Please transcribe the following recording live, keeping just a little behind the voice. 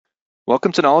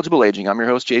Welcome to Knowledgeable Aging. I'm your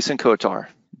host, Jason Kotar.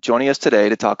 Joining us today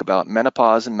to talk about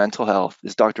menopause and mental health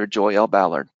is Dr. Joy L.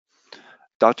 Ballard.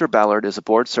 Dr. Ballard is a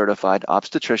board-certified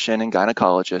obstetrician and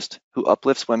gynecologist who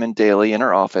uplifts women daily in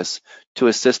her office to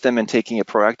assist them in taking a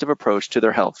proactive approach to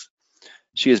their health.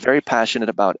 She is very passionate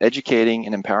about educating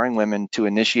and empowering women to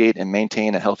initiate and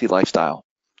maintain a healthy lifestyle.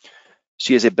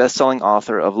 She is a best-selling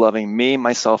author of Loving Me,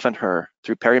 Myself, and Her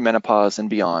Through Perimenopause and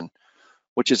Beyond,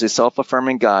 which is a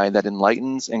self-affirming guide that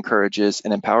enlightens, encourages,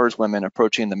 and empowers women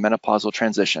approaching the menopausal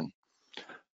transition.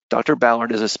 Dr.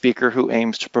 Ballard is a speaker who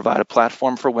aims to provide a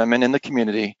platform for women in the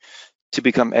community to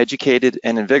become educated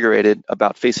and invigorated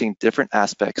about facing different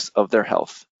aspects of their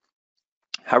health.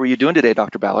 How are you doing today,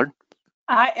 Dr. Ballard?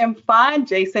 I am fine,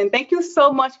 Jason. Thank you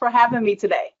so much for having me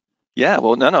today. Yeah,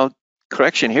 well, no,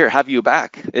 correction here, have you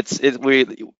back. I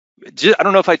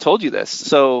don't know if I told you this.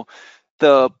 So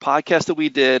the podcast that we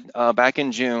did back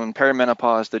in June,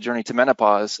 Perimenopause, The Journey to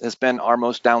Menopause, has been our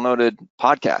most downloaded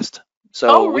podcast.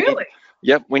 So really?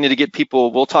 We need to get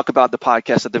people, we'll talk about the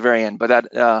podcast at the very end, but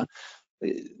that,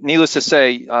 needless to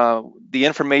say, the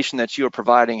information that you are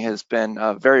providing has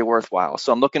been very worthwhile.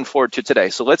 So I'm looking forward to today.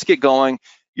 So let's get going.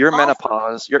 Your Awesome.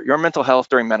 menopause, your mental health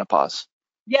during menopause.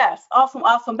 Yes,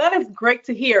 awesome. That is great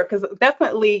to hear, because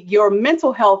definitely your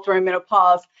mental health during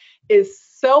menopause is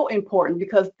so important,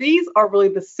 because these are really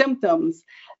the symptoms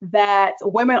that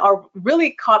women are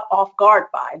really caught off guard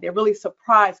by. They're really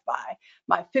surprised by.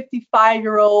 My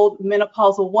 55-year-old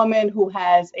menopausal woman who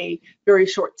has a very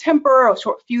short temper or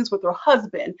short fuse with her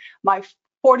husband. My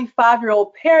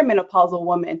 45-year-old perimenopausal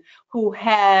woman who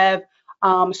have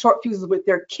short fuses with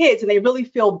their kids, and they really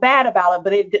feel bad about it,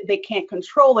 but they can't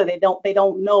control it. They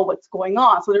don't know what's going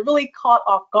on. So they're really caught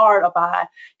off guard by,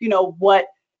 what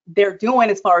they're doing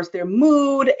as far as their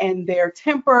mood and their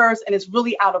tempers, and it's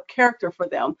really out of character for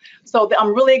them. So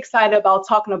I'm really excited about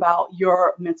talking about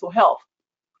your mental health.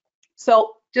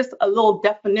 So just a little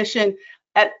definition.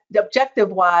 At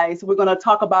objective wise, we're going to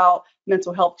talk about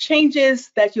mental health changes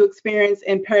that you experience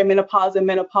in perimenopause and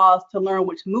menopause, to learn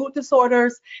which mood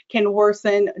disorders can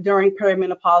worsen during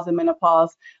perimenopause and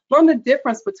menopause, learn the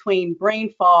difference between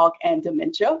brain fog and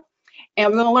dementia. And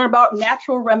we're going to learn about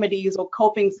natural remedies or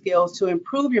coping skills to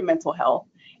improve your mental health.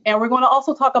 And we're going to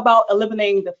also talk about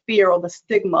eliminating the fear or the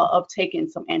stigma of taking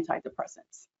some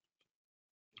antidepressants.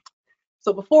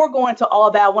 So before going into all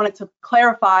of that, I wanted to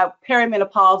clarify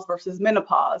perimenopause versus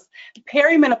menopause.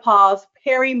 Perimenopause,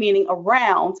 peri meaning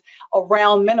around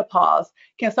menopause,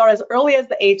 can start as early as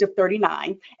the age of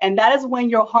 39. And that is when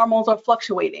your hormones are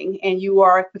fluctuating and you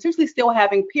are potentially still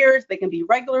having periods. They can be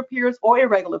regular periods or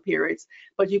irregular periods,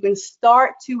 but you can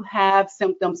start to have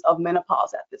symptoms of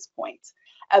menopause at this point,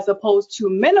 as opposed to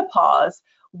menopause,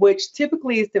 which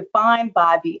typically is defined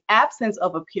by the absence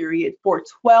of a period for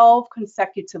 12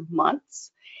 consecutive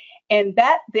months. And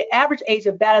that the average age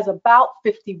of that is about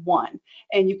 51.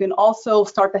 And you can also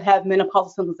start to have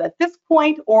menopausal symptoms at this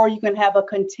point, or you can have a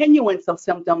continuance of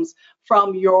symptoms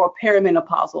from your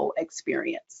perimenopausal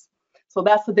experience. So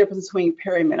that's the difference between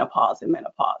perimenopause and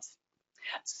menopause.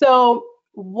 So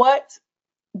what's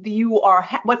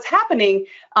happening,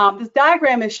 this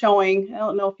diagram is showing, I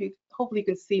don't know if you, hopefully you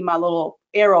can see my little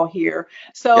arrow here.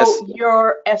 So yes.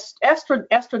 Your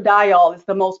estradiol is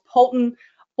the most potent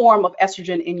form of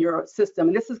estrogen in your system.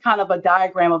 And this is kind of a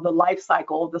diagram of the life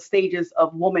cycle, the stages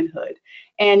of womanhood.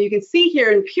 And you can see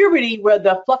here in puberty where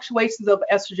the fluctuations of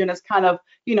estrogen is kind of,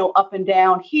 up and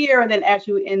down here. And then as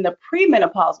you in the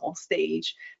premenopausal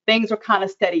stage, things are kind of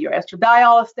steady. Your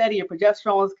estradiol is steady, your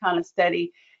progesterone is kind of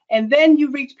steady. And then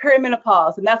you reach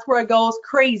perimenopause, and that's where it goes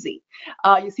crazy.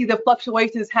 You see the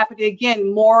fluctuations happening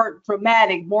again, more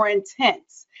dramatic, more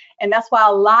intense. And that's why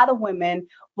a lot of women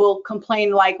will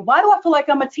complain like, why do I feel like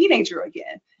I'm a teenager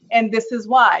again? And this is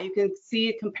why. You can see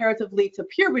it comparatively to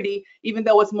puberty, even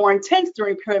though it's more intense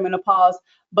during perimenopause,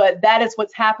 but that is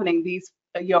what's happening.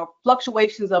 Your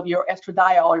fluctuations of your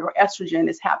estradiol or your estrogen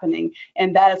is happening,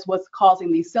 and that is what's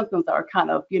causing these symptoms that are kind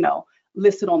of,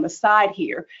 listed on the side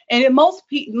here. And in most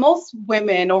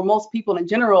women, or most people in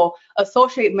general,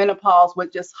 associate menopause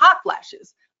with just hot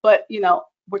flashes. But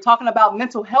we're talking about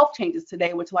mental health changes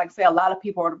today, which, like I say, a lot of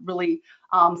people are really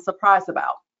surprised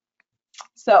about.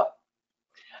 So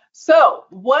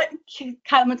what kind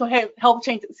of mental health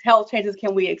changes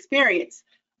can we experience?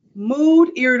 Mood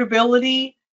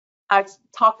irritability. I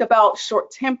talked about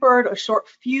short-tempered or short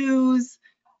fuse,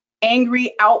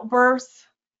 angry outbursts.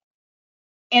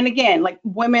 And again, like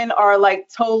women are like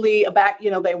totally aback,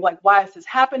 they like, why is this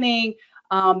happening?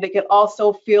 They can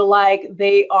also feel like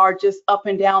they are just up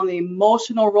and down the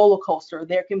emotional roller coaster.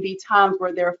 There can be times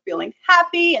where they're feeling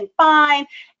happy and fine,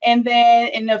 and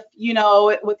then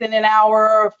within an hour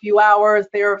or a few hours,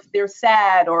 they're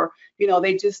sad, or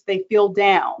they feel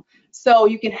down. So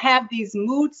you can have these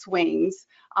mood swings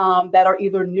that are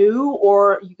either new,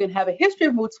 or you can have a history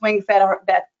of mood swings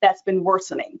that's been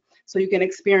worsening. So you can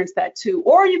experience that too.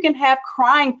 Or you can have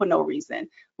crying for no reason,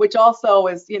 which also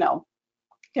is,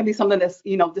 can be something that's,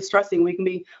 distressing. We can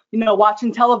be,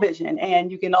 watching television, and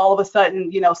you can all of a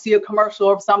sudden, see a commercial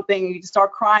or something, and you just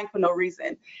start crying for no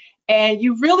reason. And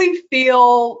you really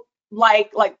feel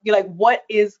like what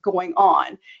is going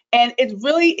on? And it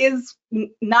really is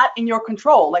not in your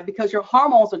control, because your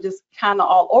hormones are just kind of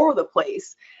all over the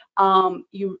place.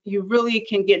 You really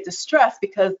can get distressed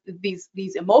because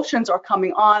these emotions are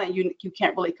coming on, and you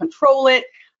can't really control it.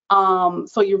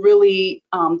 So you really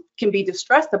can be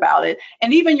distressed about it.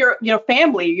 And even your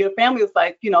family is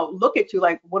like, look at you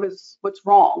like, what's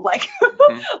wrong? Like,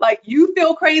 like you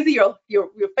feel crazy, your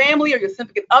family or your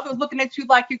significant others looking at you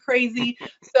like you're crazy.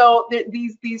 So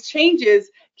these changes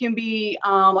can be,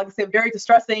 like I said, very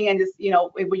distressing, and just,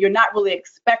 when you're not really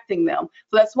expecting them.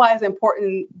 So that's why it's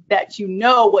important that you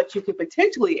know what you could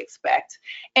potentially expect.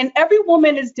 And every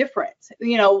woman is different.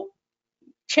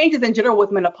 Changes in general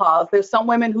with menopause. There's some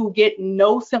women who get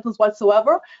no symptoms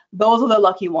whatsoever. Those are the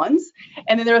lucky ones.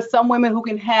 And then there are some women who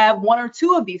can have one or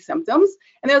two of these symptoms.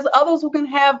 And there's others who can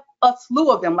have a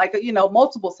slew of them, like,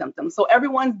 multiple symptoms. So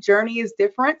everyone's journey is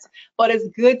different, but it's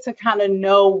good to kind of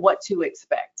know what to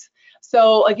expect.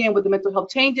 So again, with the mental health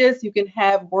changes, you can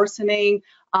have worsening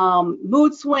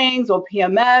mood swings or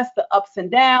PMS, the ups and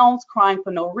downs, crying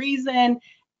for no reason,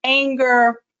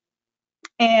 anger,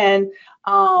 and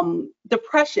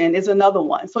depression is another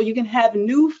one. So you can have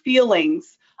new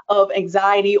feelings of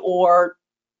anxiety or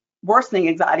worsening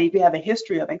anxiety if you have a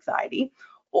history of anxiety,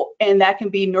 and that can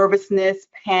be nervousness,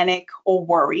 panic, or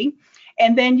worry.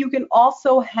 And then you can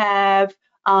also have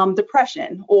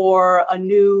depression, or a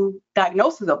new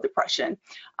diagnosis of depression.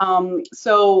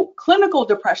 So clinical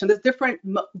depression, there's different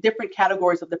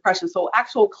categories of depression. So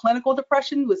actual clinical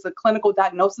depression was a clinical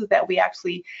diagnosis that we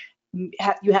actually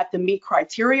you have to meet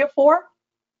criteria for.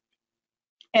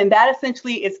 And that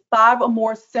essentially is 5 or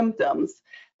more symptoms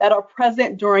that are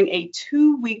present during a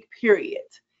 2-week period.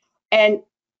 And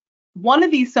one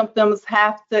of these symptoms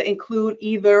have to include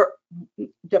either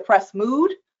depressed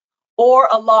mood or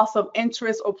a loss of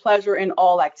interest or pleasure in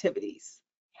all activities.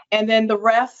 And then the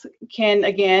rest can,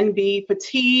 again, be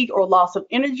fatigue or loss of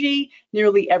energy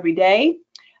nearly every day,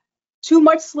 too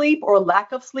much sleep or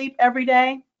lack of sleep every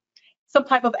day, some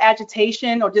type of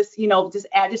agitation, or just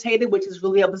agitated, which is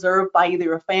really observed by either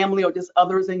your family or just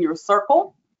others in your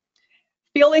circle.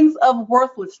 Feelings of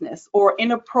worthlessness or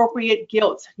inappropriate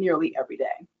guilt nearly every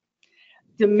day.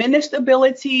 Diminished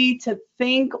ability to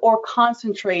think or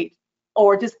concentrate,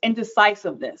 or just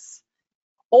indecisiveness.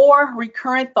 Or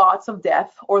recurrent thoughts of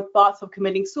death or thoughts of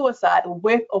committing suicide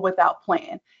with or without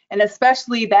plan. And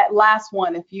especially that last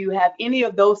one, if you have any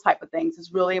of those type of things,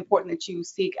 it's really important that you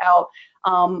seek out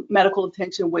medical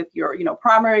attention with your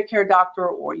primary care doctor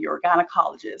or your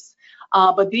gynecologist.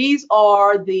 But these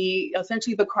are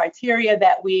essentially the criteria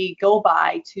that we go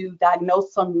by to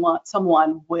diagnose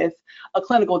someone with a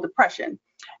clinical depression,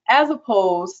 as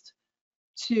opposed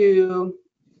to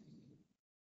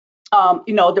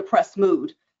depressed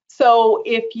mood. So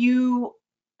if you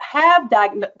have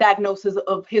diagnosis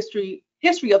of history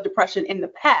of depression in the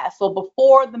past, so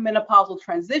before the menopausal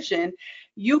transition,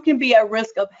 you can be at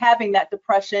risk of having that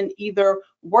depression either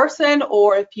worsen,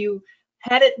 or if you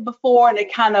had it before and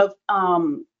it kind of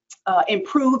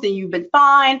improved and you've been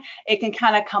fine, it can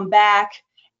kind of come back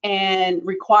and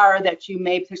require that you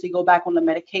may potentially go back on the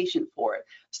medication for it.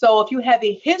 So if you have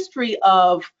a history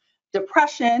of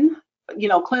depression,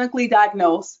 clinically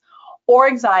diagnosed, or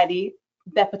anxiety,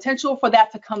 the potential for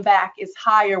that to come back is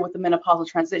higher with the menopausal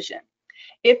transition.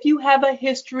 If you have a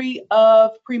history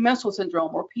of premenstrual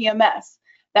syndrome or PMS,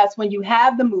 that's when you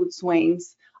have the mood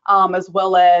swings, as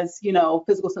well as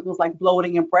physical symptoms like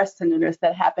bloating and breast tenderness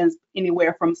that happens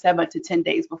anywhere from 7 to 10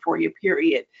 days before your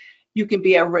period. You can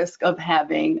be at risk of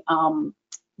having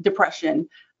depression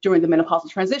during the menopausal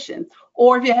transition.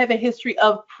 Or if you have a history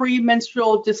of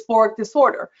premenstrual dysphoric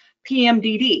disorder,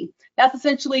 PMDD, that's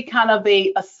essentially kind of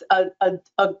a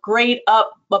grade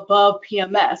up above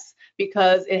PMS,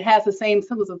 because it has the same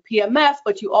symptoms of PMS,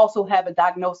 but you also have a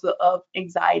diagnosis of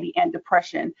anxiety and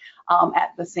depression at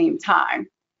the same time.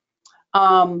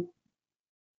 And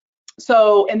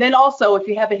then also, if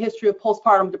you have a history of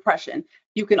postpartum depression,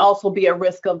 you can also be at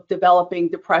risk of developing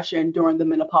depression during the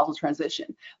menopausal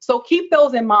transition. So keep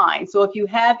those in mind. So if you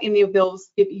have any of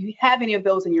those,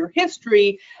 in your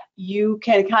history, you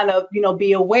can kind of,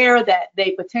 be aware that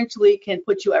they potentially can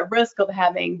put you at risk of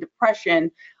having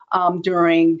depression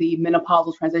during the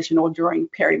menopausal transition or during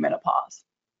perimenopause.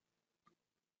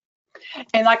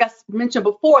 And like I mentioned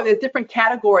before, there's different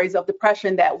categories of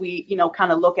depression that we,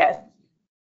 kind of look at.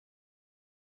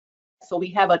 So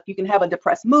you can have a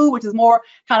depressed mood, which is more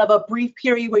kind of a brief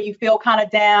period where you feel kind of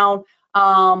down,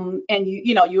 and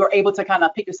you're able to kind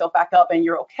of pick yourself back up and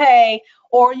you're okay.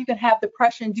 Or you can have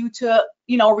depression due to,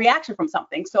 a reaction from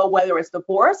something. So whether it's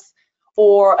divorce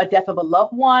or a death of a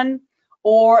loved one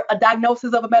or a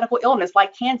diagnosis of a medical illness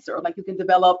like cancer, like you can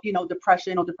develop,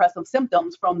 depression or depressive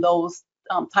symptoms from those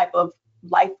type of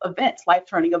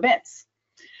life-turning events.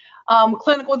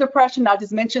 Clinical depression, I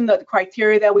just mentioned the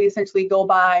criteria that we essentially go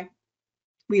by.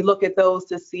 We look at those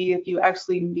to see if you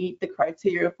actually meet the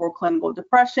criteria for clinical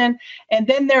depression. And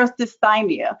then there's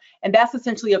dysthymia, and that's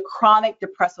essentially a chronic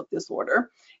depressive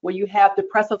disorder where you have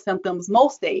depressive symptoms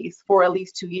most days for at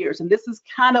least 2 years. And this is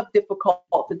kind of difficult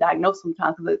to diagnose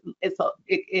sometimes because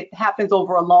it happens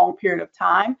over a long period of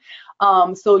time.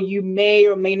 So you may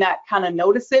or may not kind of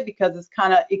notice it because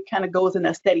it kind of goes in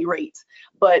a steady rate.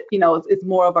 But it's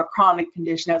more of a chronic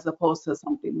condition as opposed to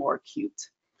something more acute.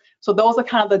 So those are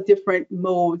kind of the different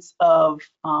modes of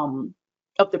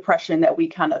depression that we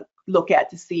kind of look at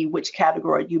to see which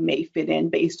category you may fit in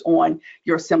based on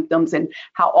your symptoms and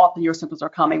how often your symptoms are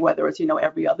coming, whether it's,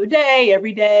 every other day,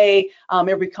 every day,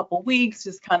 every couple weeks,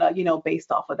 just kind of,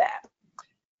 based off of that.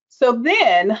 So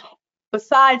then,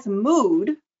 besides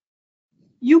mood,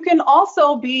 you can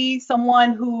also be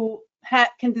someone who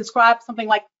can describe something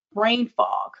like brain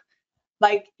fog.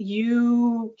 Like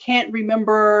you can't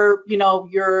remember, you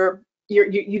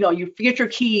forget your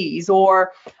keys,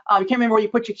 or you can't remember where you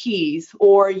put your keys,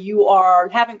 or you are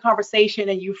having conversation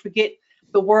and you forget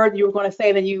the word you were going to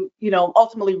say, then you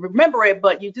ultimately remember it,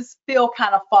 but you just feel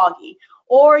kind of foggy.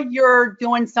 Or you're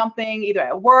doing something either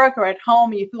at work or at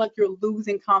home and you feel like you're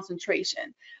losing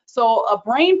concentration. So a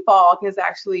brain fog is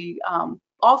actually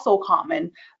also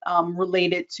common,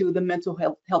 related to the mental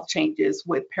health changes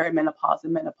with perimenopause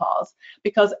and menopause,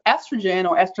 because estrogen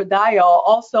or estradiol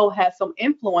also has some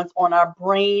influence on our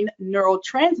brain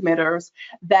neurotransmitters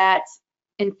that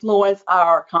influence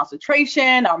our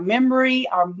concentration, our memory,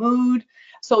 our mood.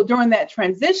 So during that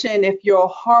transition, if your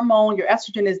hormone, your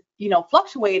estrogen is,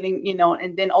 fluctuating,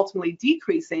 and then ultimately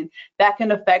decreasing, that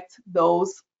can affect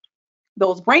those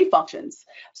brain functions.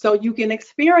 So you can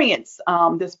experience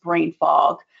this brain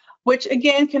fog, which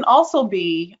again can also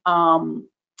be a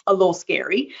little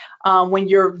scary when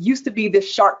you're used to be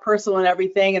this sharp person and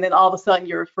everything, and then all of a sudden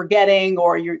you're forgetting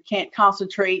or you can't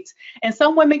concentrate. And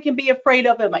some women can be afraid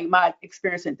of it, like my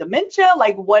experience in dementia,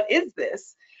 like what is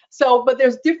this? So, but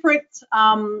there's different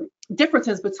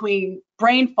differences between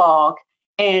brain fog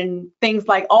and things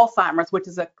like Alzheimer's, which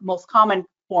is a most common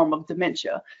form of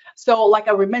dementia. So like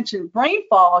I mentioned, brain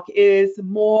fog is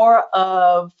more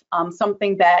of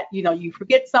something that, you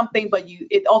forget something, but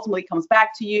it ultimately comes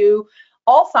back to you.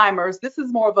 Alzheimer's, this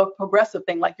is more of a progressive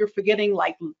thing, like you're forgetting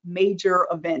like major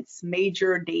events,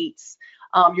 major dates,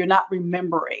 you're not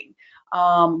remembering.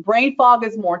 Brain fog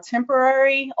is more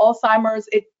temporary. Alzheimer's,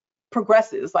 it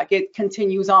progresses, like it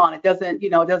continues on. It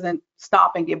doesn't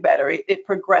stop and get better. It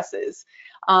progresses.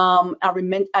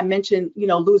 I mentioned,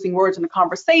 losing words in the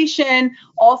conversation.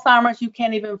 Alzheimer's, you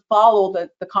can't even follow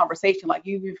the conversation. Like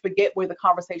you forget where the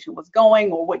conversation was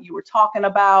going or what you were talking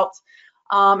about.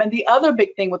 And the other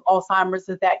big thing with Alzheimer's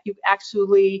is that you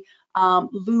actually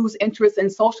lose interest in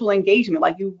social engagement,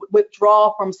 like you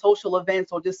withdraw from social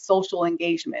events or just social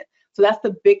engagement. So that's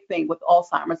the big thing with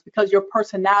Alzheimer's, because your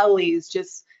personality is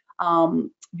just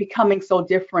becoming so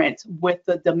different with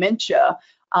the dementia.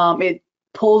 It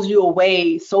pulls you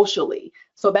away socially.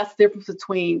 So that's the difference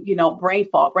between, brain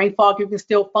fog. Brain fog, you can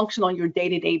still function on your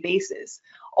day-to-day basis.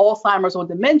 Alzheimer's or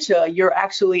dementia,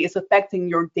 it's affecting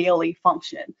your daily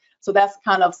function. So that's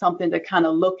kind of something to kind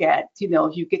of look at,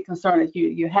 if you get concerned, if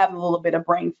you have a little bit of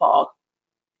brain fog,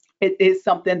 it is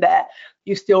something that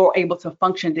you still are able to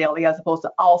function daily, as opposed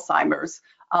to Alzheimer's,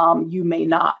 you may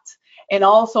not. And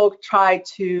also try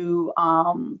to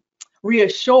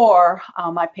reassure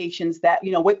my patients that,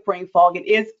 with brain fog, it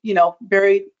is,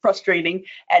 very frustrating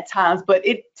at times, but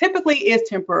it typically is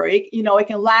temporary. It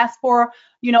can last for,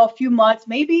 a few months,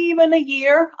 maybe even a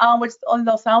year, which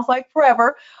sounds like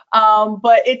forever.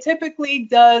 But it typically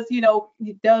does,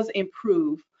 it does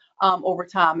improve over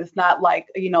time. It's not like,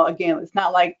 again, it's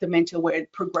not like dementia where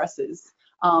it progresses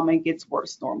and gets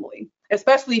worse normally,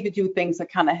 especially if you do things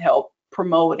that kind of help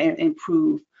promote and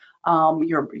improve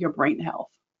your brain health.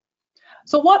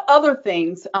 So what other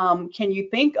things can you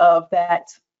think of that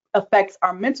affects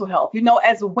our mental health? You know,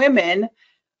 as women,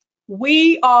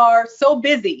 we are so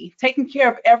busy taking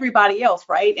care of everybody else,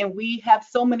 right? And we have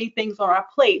so many things on our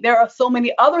plate. There are so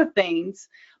many other things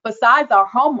besides our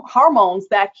hormones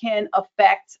that can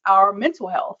affect our mental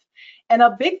health. And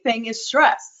a big thing is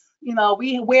stress. You know,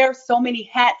 we wear so many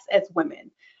hats as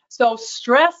women. So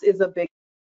stress is a big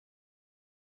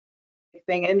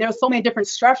thing, and there's so many different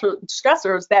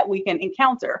stressors that we can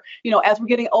encounter. You know, as we're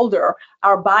getting older,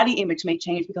 our body image may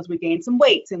change because we gain some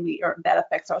weight, and that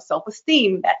affects our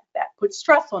self-esteem. That puts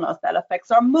stress on us. That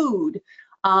affects our mood.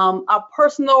 Our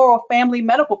personal or family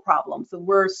medical problems, so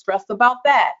we're stressed about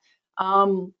that.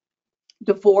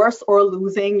 Divorce or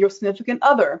losing your significant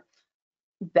other,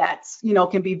 that's, you know,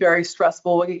 can be very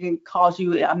stressful. It can cause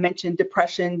you, I mentioned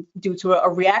depression due to a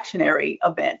reactionary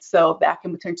event. So that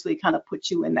can potentially kind of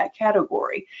put you in that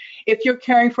category. If you're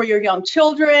caring for your young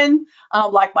children,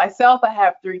 like myself, I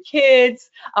have 3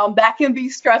 kids, that can be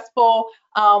stressful.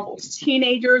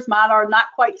 Teenagers, mine are not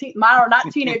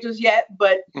teenagers yet,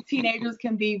 but teenagers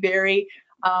can be very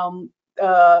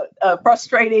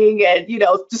frustrating and, you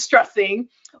know, distressing.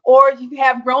 Or you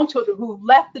have grown children who've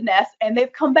left the nest and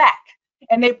they've come back,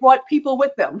 and they brought people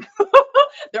with them,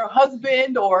 their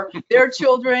husband or their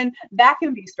children. That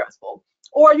can be stressful.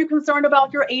 Or you're concerned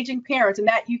about your aging parents, and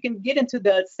that you can get into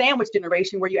the sandwich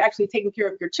generation where you're actually taking care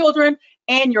of your children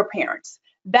and your parents.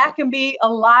 That can be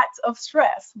a lot of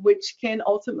stress, which can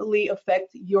ultimately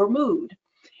affect your mood.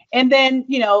 And then,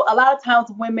 you know, a lot of times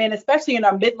women, especially in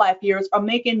our midlife years, are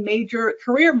making major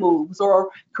career moves or,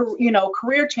 you know,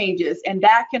 career changes, and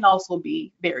that can also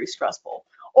be very stressful.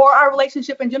 Or our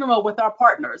relationship in general with our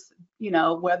partners, you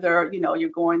know, whether, you know, you're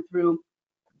going through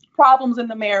problems in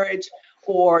the marriage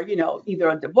or, you know, either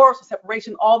a divorce or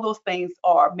separation. All those things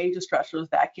are major stressors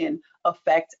that can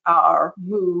affect our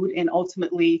mood and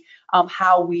ultimately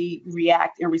how we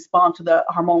react and respond to the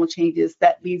hormonal changes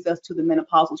that leads us to the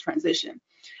menopausal transition.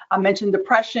 I mentioned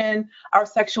depression. Our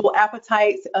sexual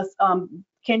appetites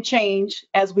can change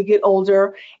as we get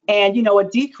older, and, you know, a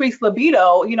decreased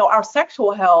libido. You know, our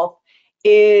sexual health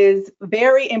is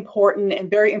very important and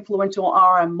very influential on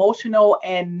our emotional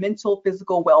and mental,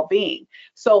 physical well-being.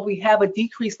 So if we have a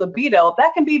decreased libido,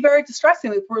 that can be very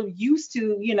distressing if we're used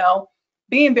to, you know,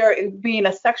 being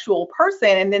a sexual person,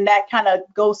 and then that kind of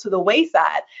goes to the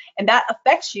wayside, and that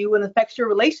affects you and affects your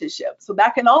relationship. So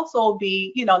that can also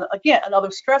be, you know, again, another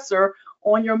stressor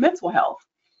on your mental health.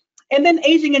 And then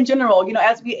aging in general, you know,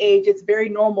 as we age, it's very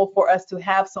normal for us to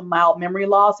have some mild memory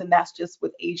loss, and that's just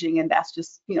with aging, and that's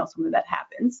just, you know, something that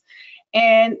happens.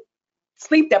 And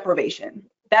sleep deprivation,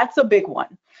 that's a big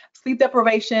one. Sleep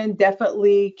deprivation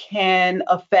definitely can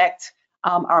affect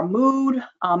our mood.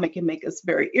 It can make us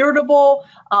very irritable.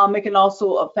 It can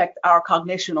also affect our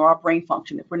cognition or our brain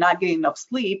function. If we're not getting enough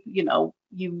sleep, you know,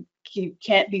 you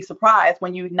can't be surprised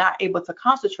when you're not able to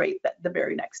concentrate the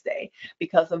very next day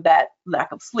because of that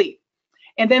lack of sleep.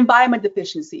 And then vitamin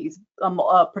deficiencies,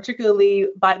 particularly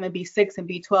vitamin B6 and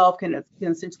B12 can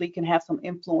essentially have some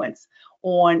influence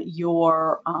on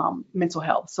your mental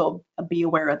health. So be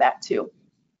aware of that too.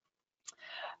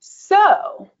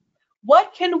 So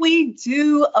what can we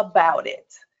do about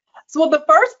it? So the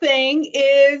first thing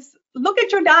is look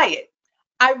at your diet.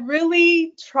 I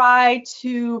really try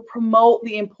to promote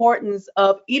the importance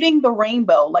of eating the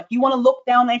rainbow. Like, you want to look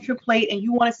down at your plate and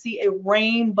you want to see a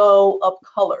rainbow of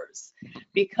colors,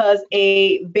 because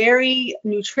a very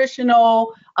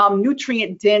nutritional,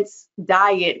 nutrient-dense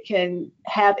diet can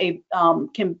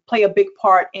play a big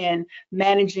part in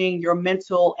managing your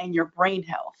mental and your brain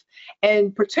health,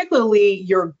 and particularly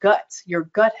your gut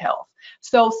health.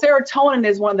 So serotonin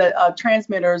is one of the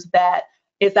transmitters that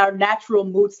is our natural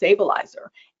mood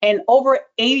stabilizer. And over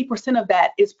 80% of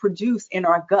that is produced in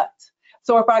our gut.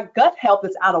 So if our gut health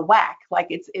is out of whack, like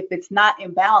if it's not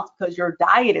in balance because your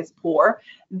diet is poor,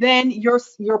 then your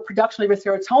production of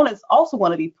your serotonin is also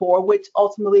going to be poor, which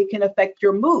ultimately can affect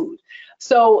your mood.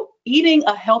 So eating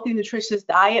a healthy, nutritious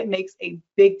diet makes a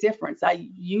big difference. I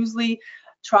usually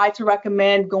try to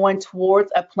recommend going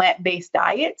towards a plant-based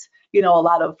diet. You know, a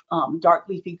lot of dark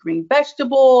leafy green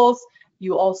vegetables.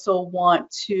 You also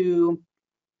want to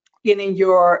get in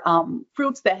your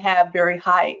fruits that have very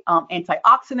high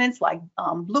antioxidants, like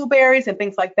blueberries and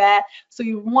things like that. So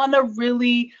you want to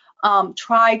really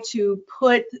try to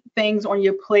put things on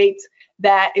your plate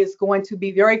that is going to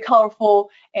be very colorful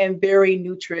and very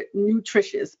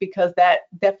nutritious, because that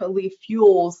definitely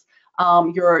fuels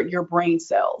your brain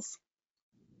cells.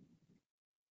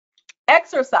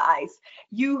 Exercise.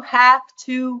 You have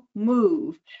to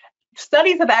move.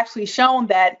 studies have actually shown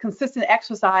that consistent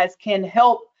exercise can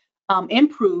help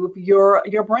improve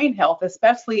your brain health,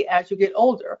 especially as you get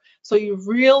older. So you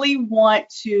really want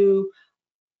to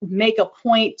make a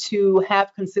point to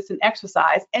have consistent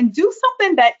exercise and do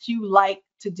something that you like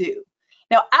to do.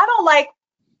 Now, I don't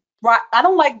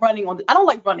like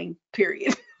running,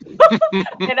 period.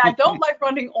 And I don't like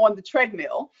running on the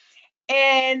treadmill.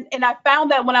 And I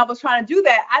found that when I was trying to do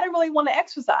that, I didn't really want to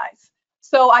exercise.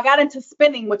 So I got into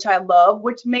spinning, which I love,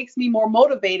 which makes me more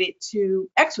motivated to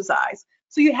exercise.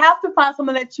 So you have to find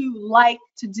something that you like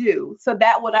to do. So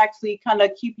that would actually kind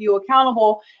of keep you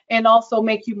accountable and also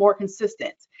make you more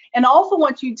consistent. And I also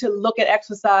want you to look at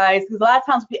exercise, because a lot of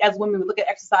times as women, we look at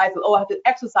exercise, oh, I have to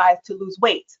exercise to lose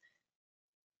weight.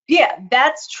 Yeah,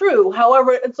 that's true.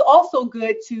 However, it's also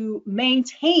good to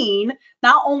maintain,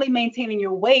 not only maintaining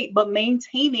your weight, but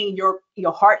maintaining your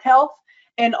heart health,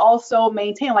 and also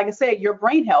maintain, like I said, your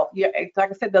brain health. Like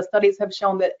I said, the studies have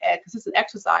shown that consistent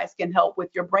exercise can help with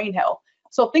your brain health.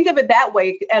 So think of it that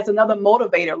way, as another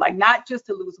motivator, like not just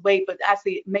to lose weight, but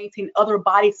actually maintain other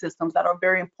body systems that are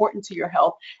very important to your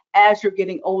health as you're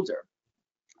getting older.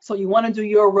 So you want to do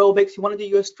your aerobics, you want to do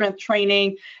your strength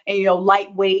training and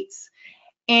light weights.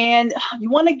 And you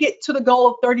want to get to the goal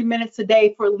of 30 minutes a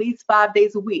day for at least 5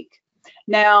 days a week.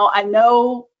 Now, I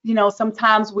know,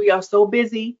 sometimes we are so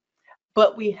busy,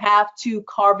 but we have to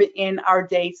carve it in our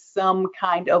day some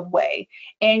kind of way.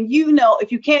 And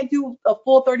if you can't do a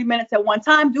full 30 minutes at one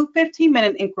time, do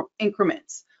 15-minute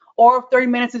increments. Or if 30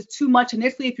 minutes is too much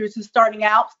initially, if you're just starting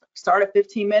out, start at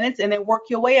 15 minutes and then work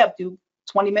your way up. Do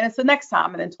 20 minutes the next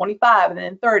time, and then 25, and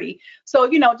then 30. So,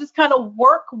 just kind of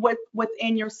work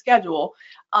within your schedule.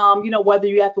 Whether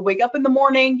you have to wake up in the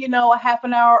morning, a half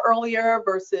an hour earlier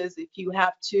versus if you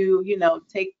have to,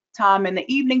 take time in the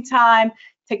evening time,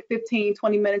 take 15,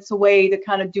 20 minutes away to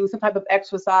kind of do some type of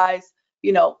exercise,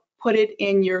 put it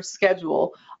in your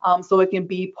schedule so it can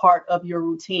be part of your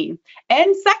routine.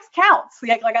 And sex counts.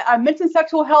 Like I mentioned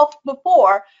sexual health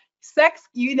before. Sex,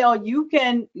 you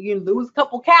lose a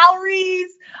couple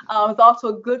calories. It's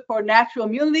also good for natural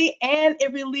immunity, and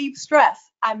it relieves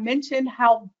stress. I mentioned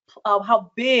how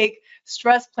big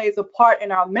stress plays a part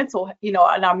in our mental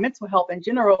health in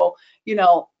general.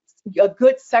 A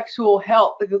good sexual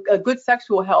health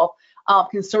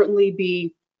can certainly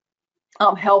be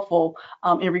helpful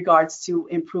in regards to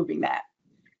improving that.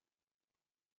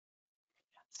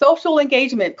 Social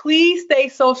engagement. Please stay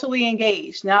socially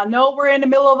engaged. Now, I know we're in the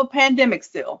middle of a pandemic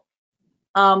still,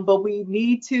 but we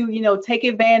need to, take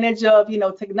advantage of,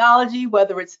 technology,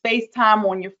 whether it's FaceTime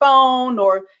on your phone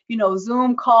or,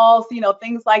 Zoom calls,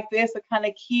 things like this, to kind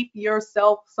of keep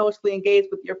yourself socially engaged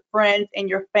with your friends and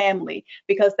your family,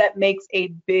 because that makes a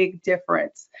big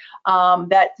difference.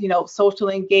 Social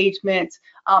engagement,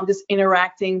 just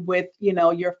interacting with,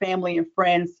 your family and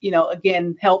friends,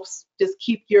 again, helps just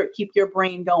keep your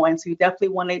brain going. So you definitely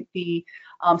want to be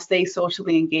stay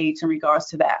socially engaged in regards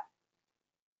to that.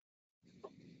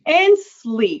 And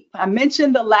sleep. I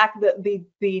mentioned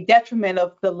the detriment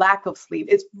of the lack of sleep.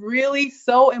 It's really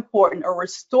so important. A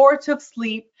restorative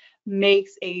sleep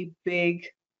makes a big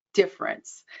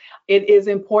difference. It is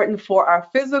important for our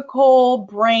physical,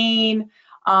 brain,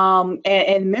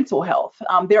 and mental health.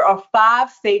 There are 5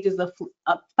 stages of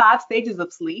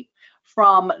sleep,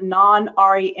 from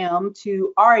non-REM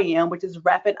to REM, which is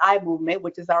rapid eye movement,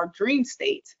 which is our dream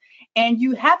state. And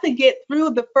you have to get through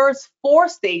the first 4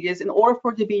 stages in order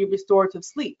for it to be restorative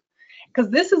sleep, because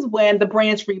this is when the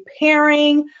brain is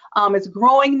repairing, it's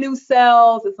growing new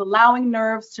cells, it's allowing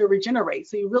nerves to regenerate.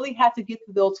 So you really have to get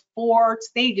through those 4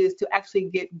 stages to actually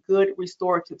get good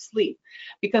restorative sleep,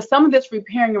 because some of this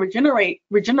repairing and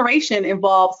regeneration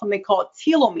involves something called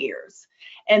telomeres.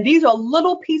 And these are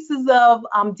little pieces of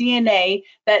DNA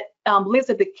that lives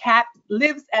at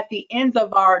the ends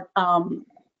of our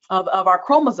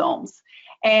chromosomes,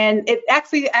 and it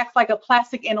actually acts like a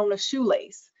plastic end on a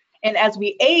shoelace. And as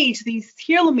we age, these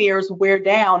telomeres wear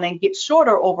down and get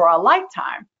shorter over our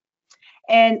lifetime.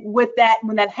 And with that,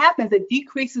 when that happens, it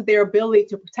decreases their ability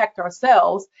to protect our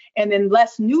cells, and then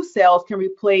less new cells can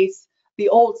replace the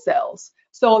old cells.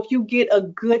 So if you get a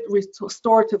good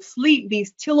restorative sleep,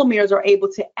 these telomeres are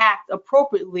able to act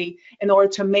appropriately in order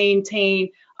to maintain,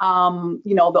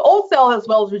 the old cells as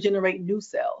well as regenerate new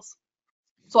cells.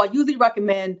 So I usually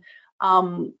recommend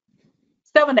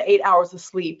 7 to 8 hours of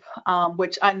sleep,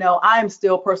 which I know I'm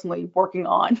still personally working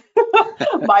on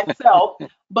myself.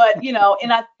 But, as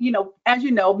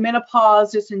you know,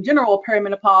 menopause, just in general,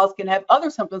 perimenopause can have other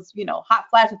symptoms, hot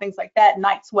flashes and things like that,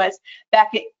 night sweats that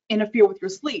can interfere with your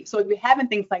sleep. So if you're having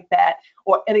things like that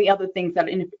or any other things that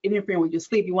are interfering with your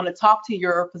sleep, you want to talk to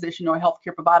your physician or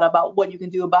healthcare provider about what you can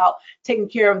do about taking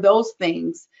care of those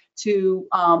things to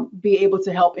be able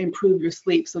to help improve your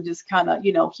sleep. So just kind of,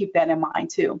 keep that in mind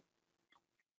too.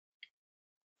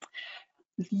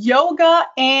 Yoga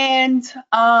and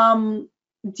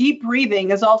deep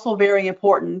breathing is also very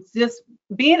important. Just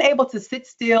being able to sit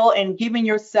still and giving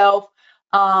yourself,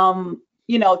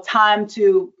 time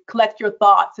to collect your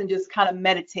thoughts and just kind of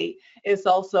meditate is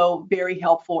also very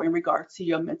helpful in regards to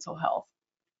your mental health.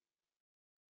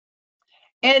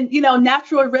 And,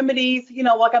 natural remedies,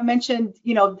 like I mentioned,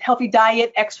 healthy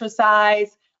diet,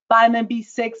 exercise, vitamin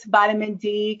B6, vitamin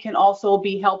D can also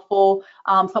be helpful,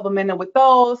 supplementing with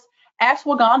those.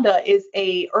 Ashwagandha is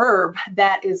a herb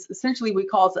that is essentially we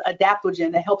call it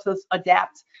adaptogen that helps us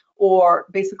adapt or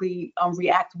basically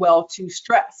react well to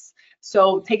stress.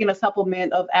 So taking a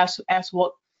supplement of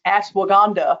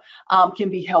ashwagandha can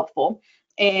be helpful.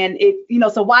 And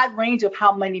it's a wide range of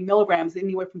how many milligrams,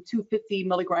 anywhere from 250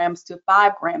 milligrams to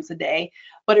 5 grams a day.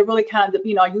 But it really kind of,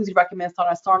 I usually recommend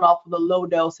starting off with a low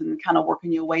dose and kind of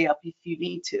working your way up if you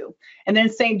need to. And then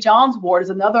St. John's wort is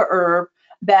another herb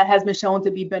that has been shown to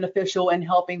be beneficial in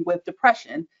helping with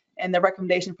depression. And the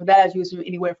recommendation for that is usually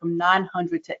anywhere from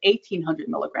 900 to 1800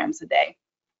 milligrams a day.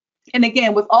 And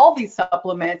again, with all these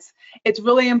supplements, it's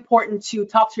really important to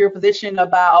talk to your physician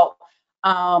about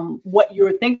what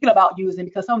you're thinking about using,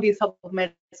 because some of these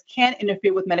supplements can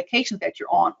interfere with medications that you're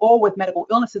on or with medical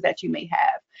illnesses that you may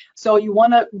have. So you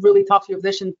want to really talk to your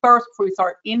physician first before you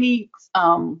start any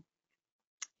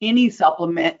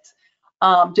supplement,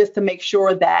 just to make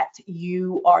sure that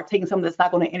you are taking something that's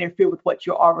not going to interfere with what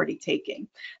you're already taking.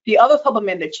 The other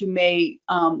supplement that you may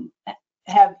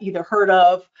have either heard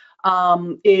of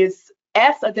is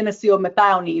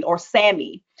S-adenosylmethionine, or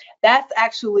SAMe. That's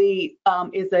actually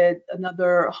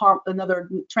another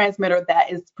transmitter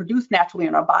that is produced naturally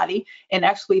in our body, and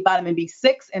actually vitamin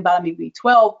B6 and vitamin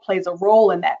B12 plays a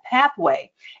role in that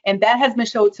pathway, and that has been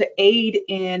shown to aid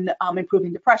in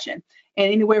improving depression.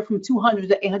 And anywhere from 200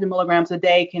 to 800 milligrams a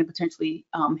day can potentially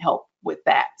help with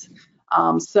that.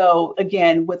 So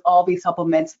again, with all these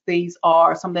supplements, these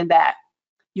are something that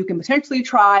you can potentially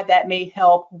try that may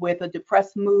help with a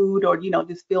depressed mood, or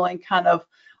just feeling kind of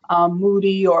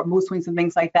moody or mood swings and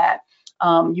things like that.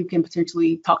 You can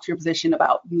potentially talk to your physician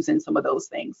about using some of those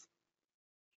things.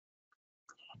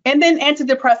 And then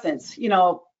antidepressants,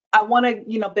 I want to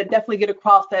definitely get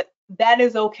across that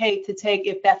is okay to take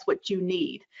if that's what you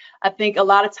need. I think a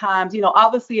lot of times,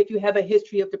 obviously if you have a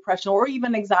history of depression or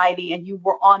even anxiety and you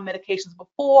were on medications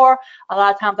before, a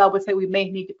lot of times I would say we may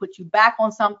need to put you back on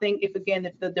something if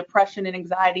the depression and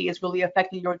anxiety is really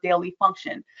affecting your daily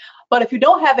function. But if you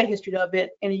don't have a history of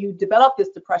it and you develop this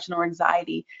depression or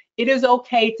anxiety, it is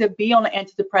okay to be on an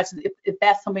antidepressant if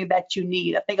that's something that you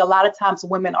need. I think a lot of times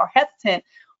women are hesitant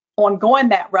on going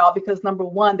that route because, number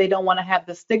one, they don't want to have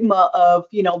the stigma of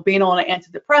being on an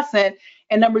antidepressant,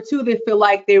 and number two, they feel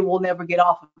like they will never get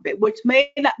off of it, which may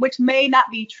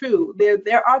not be true.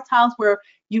 There are times where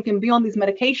you can be on these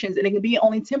medications and it can be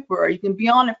only temporary. You can be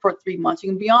on it for 3 months, you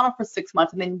can be on it for 6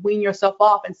 months, and then wean yourself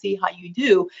off and see how you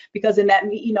do, because in that,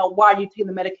 while you take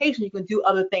the medication, you can do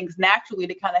other things naturally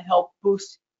to kind of help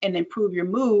boost and improve your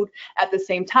mood at the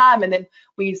same time. And then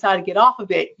when you decide to get off of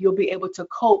it, you'll be able to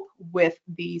cope with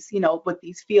these, with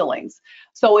these feelings.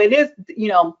 So it is,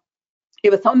 if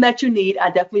it's something that you need,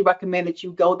 I definitely recommend that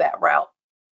you go that route,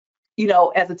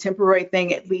 as a temporary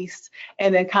thing at least,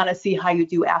 and then kind of see how you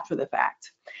do after the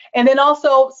fact. And then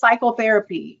also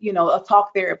psychotherapy, a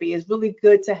talk therapy is really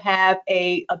good to have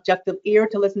a objective ear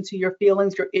to listen to your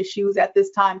feelings, your issues at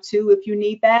this time too, if you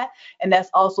need that. And that's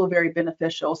also very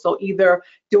beneficial. So either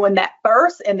doing that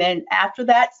first and then after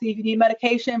that, see if you need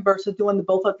medication, versus doing the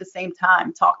both at the same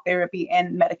time, talk therapy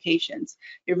and medications.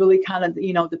 It really kind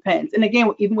of, depends. And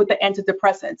again, even with the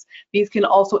antidepressants, these can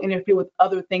also interfere with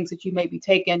other things that you may be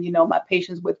taking. My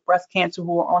patients with breast cancer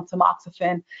who are on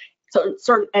tamoxifen, so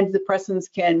certain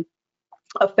antidepressants can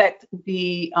affect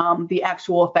the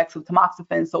actual effects of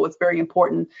tamoxifen. So it's very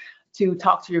important to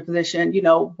talk to your physician,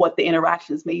 what the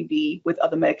interactions may be with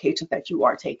other medications that you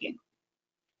are taking.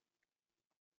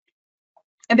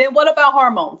 And then what about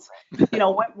hormones?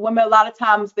 Women, a lot of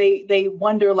times they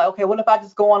wonder, like, okay, what if I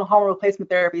just go on hormone replacement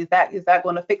therapy? Is that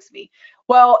going to fix me?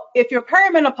 Well, if you're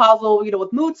perimenopausal,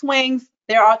 with mood swings,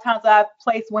 there are times I've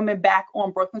placed women back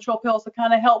on birth control pills to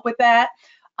kind of help with that.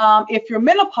 If you're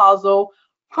menopausal,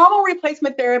 Hormone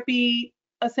replacement therapy,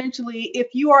 essentially,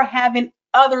 if you are having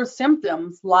other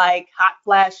symptoms like hot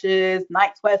flashes,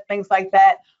 night sweats, things like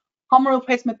that, hormone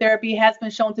replacement therapy has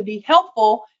been shown to be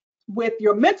helpful with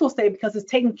your mental state because it's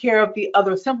taking care of the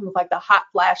other symptoms like the hot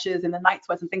flashes and the night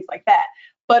sweats and things like that.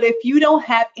 But if you don't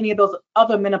have any of those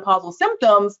other menopausal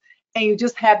symptoms and you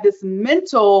just have this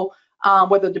mental,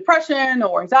 whether depression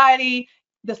or anxiety,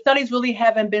 the studies really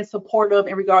haven't been supportive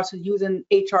in regards to using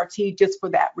HRT just for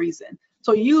that reason.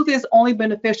 So usually it's only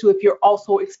beneficial if you're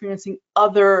also experiencing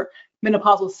other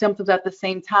menopausal symptoms at the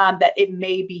same time, that it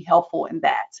may be helpful in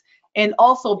that. And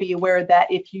also be aware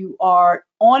that if you are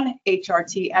on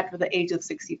HRT after the age of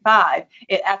 65,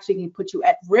 it actually can put you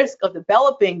at risk of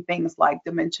developing things like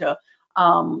dementia,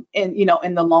 in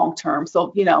the long term.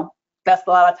 So that's a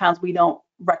lot of times we don't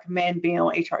recommend being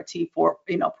on HRT for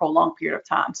prolonged period of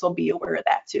time. So be aware of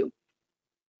that too.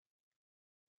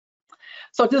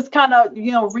 So just kind of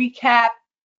recap.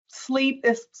 Sleep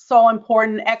is so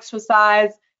important.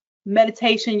 Exercise,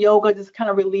 meditation, yoga, just kind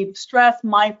of relieve stress.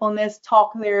 Mindfulness,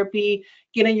 talk therapy,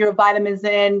 getting your vitamins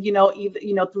in,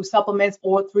 either through supplements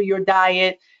or through your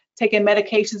diet. Taking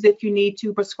medications if you need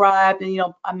to, prescribed, and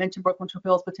I mentioned birth control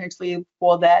pills potentially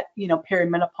for that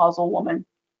perimenopausal woman.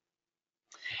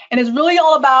 And it's really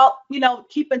all about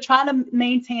trying to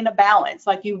maintain a balance.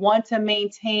 Like, you want to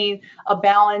maintain a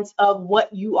balance of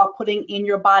what you are putting in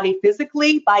your body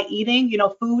physically by eating.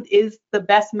 Food is the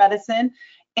best medicine.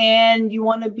 And you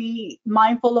want to be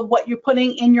mindful of what you're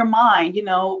putting in your mind.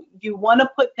 You want to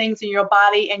put things in your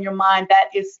body and your mind that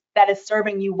is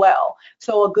serving you well.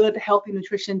 So a good, healthy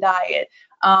nutrition diet,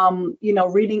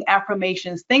 reading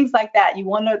affirmations, things like that. You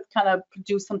want to kind of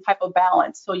produce some type of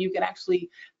balance so you can actually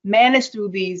manage through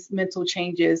these mental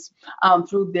changes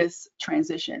through this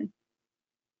transition.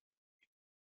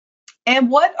 And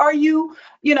what are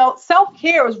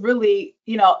self-care is really,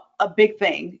 a big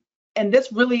thing. And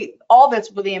all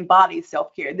this really embodies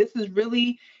self-care. This is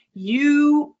really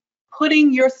you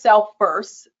putting yourself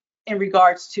first in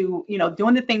regards to,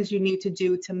 doing the things you need to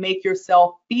do to make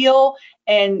yourself feel,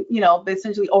 and,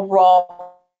 essentially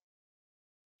overall,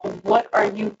 what are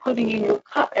you putting in your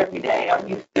cup every day? Are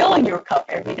you filling your cup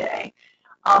every day?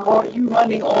 Or are you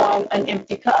running on an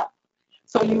empty cup?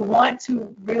 So you want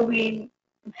to really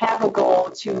have a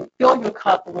goal to fill your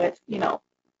cup with,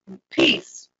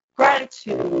 peace,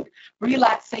 gratitude,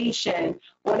 relaxation,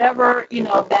 whatever,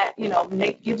 that,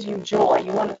 gives you joy.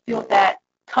 You want to fill that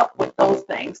cup with those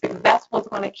things, because that's what's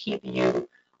going to keep you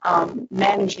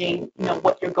managing,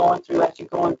 what you're going through as you're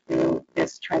going through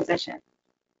this transition.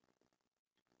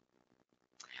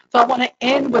 So I want to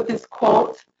end with this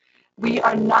quote: "We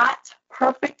are not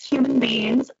perfect human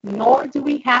beings, nor do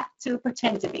we have to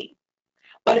pretend to be,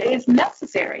 but it is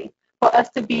necessary for us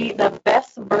to be the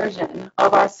best version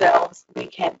of ourselves we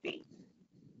can be."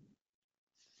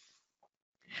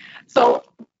 So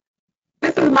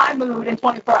this is my mood in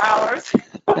 24 hours.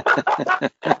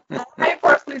 I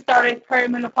personally started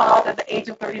perimenopause at the age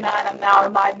of 39. I'm now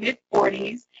in my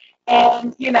mid-40s.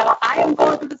 And, I am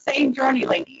going through the same journey,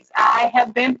 ladies. I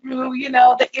have been through,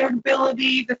 the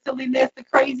irritability, the silliness, the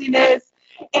craziness,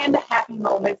 and the happy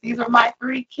moments. These are my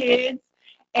 3 kids.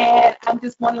 And I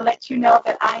just want to let you know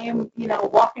that I am,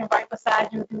 walking right beside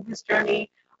you through this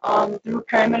journey, through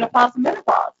perimenopause and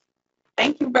menopause.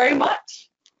 Thank you very much.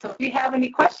 So if you have any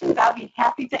questions, I'll be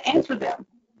happy to answer them.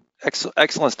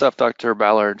 Excellent stuff, Dr.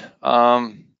 Ballard.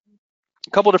 A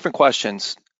couple different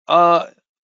questions.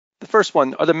 The first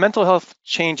one: are the mental health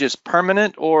changes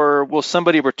permanent, or will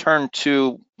somebody return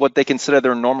to what they consider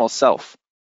their normal self?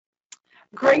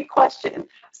 Great question.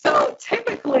 So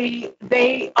typically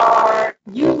they are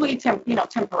usually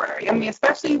temporary. I mean,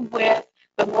 especially with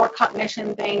the more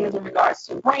cognition things in regards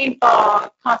to brain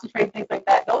fog, concentration, things like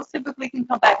that, those typically can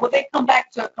come back. Will they come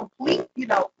back to a complete,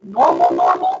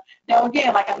 normal? Now,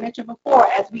 again, like I mentioned before,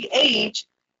 as we age,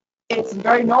 it's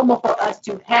very normal for us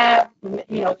to have,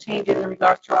 changes in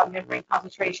regards to our memory and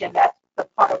concentration. That's the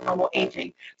part of normal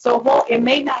aging. So, well, it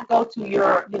may not go to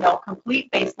your, complete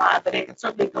baseline, but it can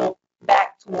certainly go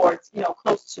back towards,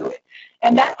 close to it.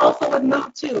 And that also would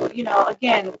move too,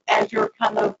 again, as you're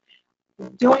kind of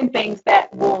doing things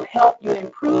that will help you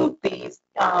improve these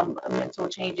mental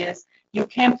changes, you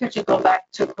can potentially go back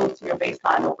to close to your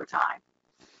baseline over time.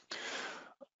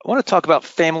 I want to talk about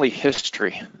family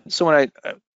history. So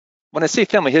when I say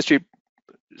family history,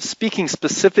 speaking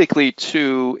specifically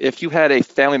to if you had a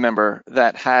family member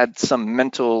that had some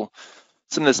of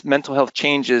this mental health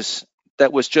changes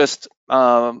that was just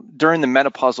during the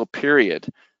menopausal period,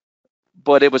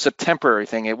 but it was a temporary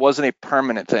thing, it wasn't a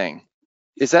permanent thing.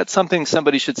 Is that something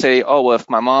somebody should say, oh, well, if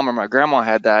my mom or my grandma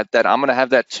had that I'm going to have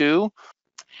that too?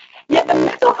 Yeah, the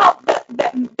mental health,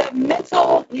 the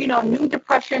mental, new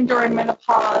depression during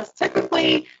menopause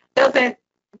typically doesn't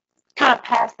kind of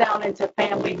pass down into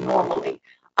family normally.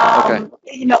 Okay.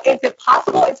 Is it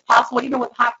possible? It's possible, even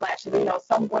with hot flashes.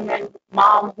 Some women,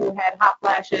 mom who had hot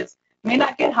flashes, may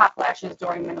not get hot flashes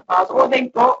during menopause, or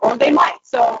they might.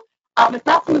 So it's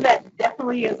not something that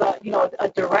definitely is a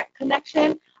direct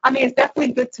connection. I mean, it's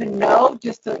definitely good to know,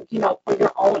 just to for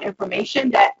your own information,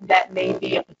 that may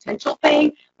be a potential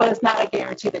thing, but it's not a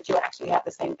guarantee that you'll actually have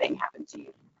the same thing happen to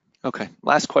you. Okay.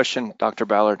 Last question, Dr.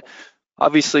 Ballard.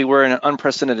 Obviously, we're in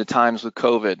unprecedented times with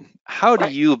COVID. How do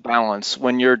Right. you balance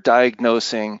when you're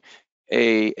diagnosing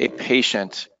a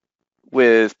patient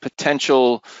with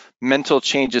potential mental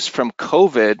changes from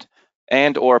COVID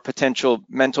and or potential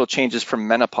mental changes from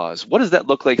menopause? What does that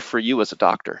look like for you as a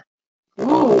doctor?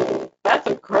 Ooh, that's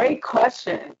a great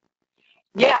question.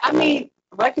 Yeah, I mean,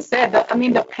 like you said,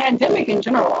 the pandemic in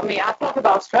general. I mean, I talk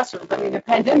about stressors. I mean, the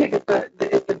pandemic is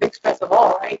the big stress of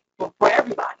all, right, for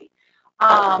everybody.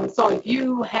 So if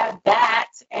you have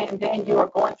that and then you are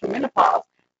going through menopause,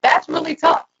 that's really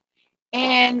tough.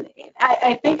 And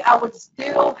I think I would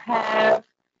still have,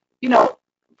 you know,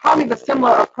 probably the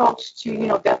similar approach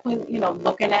to, definitely,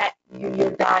 looking at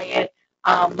your diet,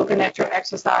 looking at your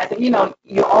exercise. And,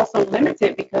 you're also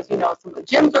limited because, some of the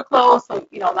gyms are closed. So,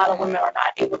 a lot of women are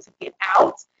not able to get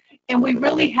out. And we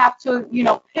really have to,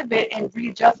 pivot and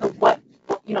readjust of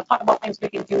talk about things we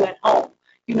can do at home,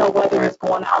 whether it's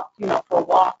going out, for a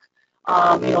walk,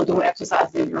 doing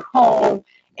exercises in your home.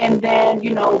 And then,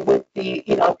 with the,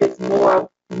 if it's more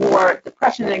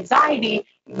depression and anxiety,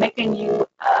 making you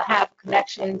have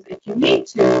connections if you need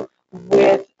to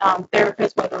with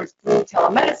therapists, whether it's through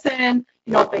telemedicine,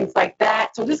 things like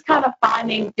that. So just kind of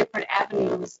finding different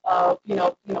avenues of,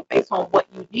 based on what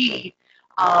you need,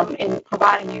 and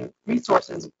providing you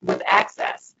resources with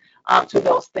access to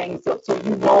those things, so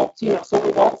you won't, so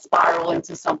it won't spiral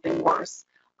into something worse.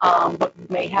 But you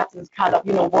may have to kind of,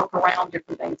 work around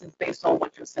different things just based on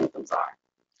what your symptoms are.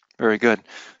 Very good.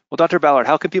 Well, Dr. Ballard,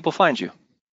 how can people find you?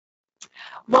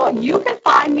 Well, you can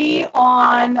find me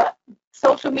on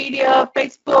social media,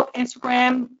 Facebook,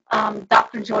 Instagram,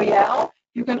 Dr. Joyelle.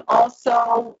 You can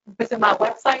also visit my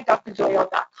website,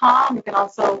 drjoyelle.com. You can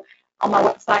also, on my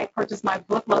website, purchase my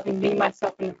book, Loving Me,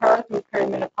 Myself, and Her Through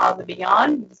Perimenopause and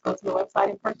Beyond. You just go to the website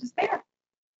and purchase there.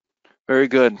 Very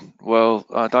good. Well,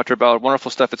 Dr. Ballard,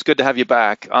 wonderful stuff. It's good to have you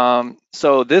back.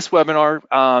 So this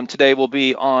webinar today will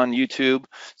be on YouTube.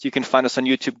 So you can find us on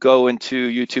YouTube. Go into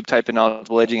YouTube, type in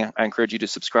Knowledgeable Aging. I encourage you to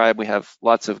subscribe. We have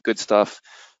lots of good stuff.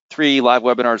 3 live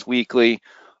webinars weekly.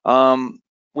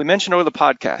 We mentioned over the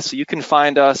podcast, so you can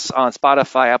find us on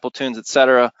Spotify, Apple Tunes,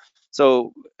 etc.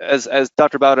 So as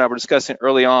Dr. Ballard and I were discussing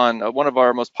early on, one of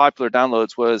our most popular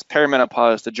downloads was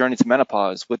Perimenopause, The Journey to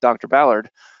Menopause with Dr. Ballard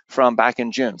from back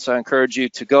in June. So I encourage you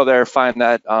to go there, find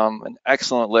that an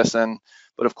excellent listen.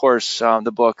 But of course,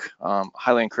 the book,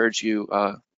 highly encourage you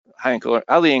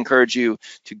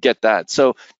to get that.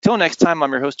 So till next time,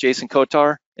 I'm your host, Jason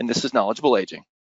Kotar, and this is Knowledgeable Aging.